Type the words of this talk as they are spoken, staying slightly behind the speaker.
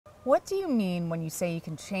What do you mean when you say you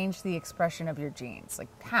can change the expression of your genes?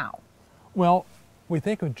 Like how? Well, we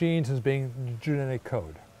think of genes as being the genetic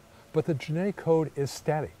code, but the genetic code is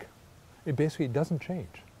static. It basically doesn't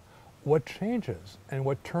change. What changes and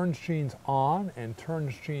what turns genes on and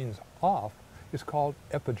turns genes off is called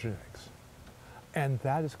epigenetics. And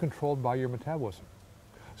that is controlled by your metabolism.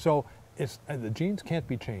 So the genes can't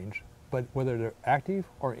be changed, but whether they're active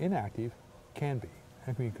or inactive can be,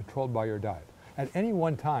 and can be controlled by your diet. At any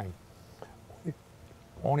one time,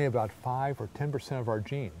 only about 5 or 10% of our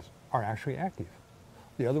genes are actually active.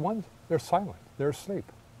 The other ones, they're silent, they're asleep.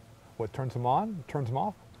 What turns them on, turns them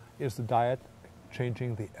off, is the diet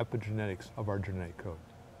changing the epigenetics of our genetic code.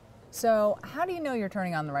 So how do you know you're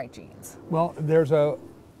turning on the right genes? Well, there's a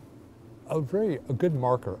good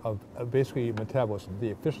marker of basically metabolism, the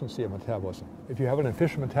efficiency of metabolism. If you have an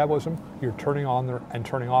efficient metabolism, you're turning on and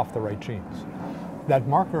turning off the right genes. That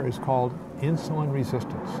marker is called insulin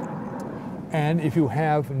resistance. And if you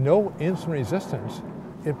have no insulin resistance,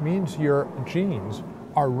 it means your genes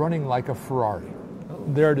are running like a Ferrari.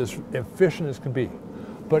 They're as efficient as can be.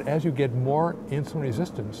 But as you get more insulin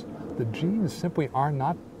resistance, the genes simply are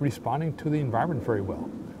not responding to the environment very well.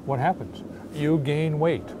 What happens? You gain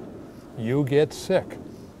weight. You get sick.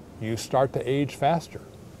 You start to age faster.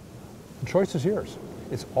 The choice is yours.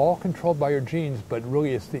 It's all controlled by your genes, but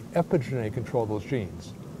really it's the epigenetic control of those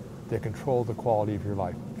genes that control the quality of your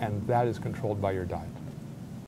life, and that is controlled by your diet.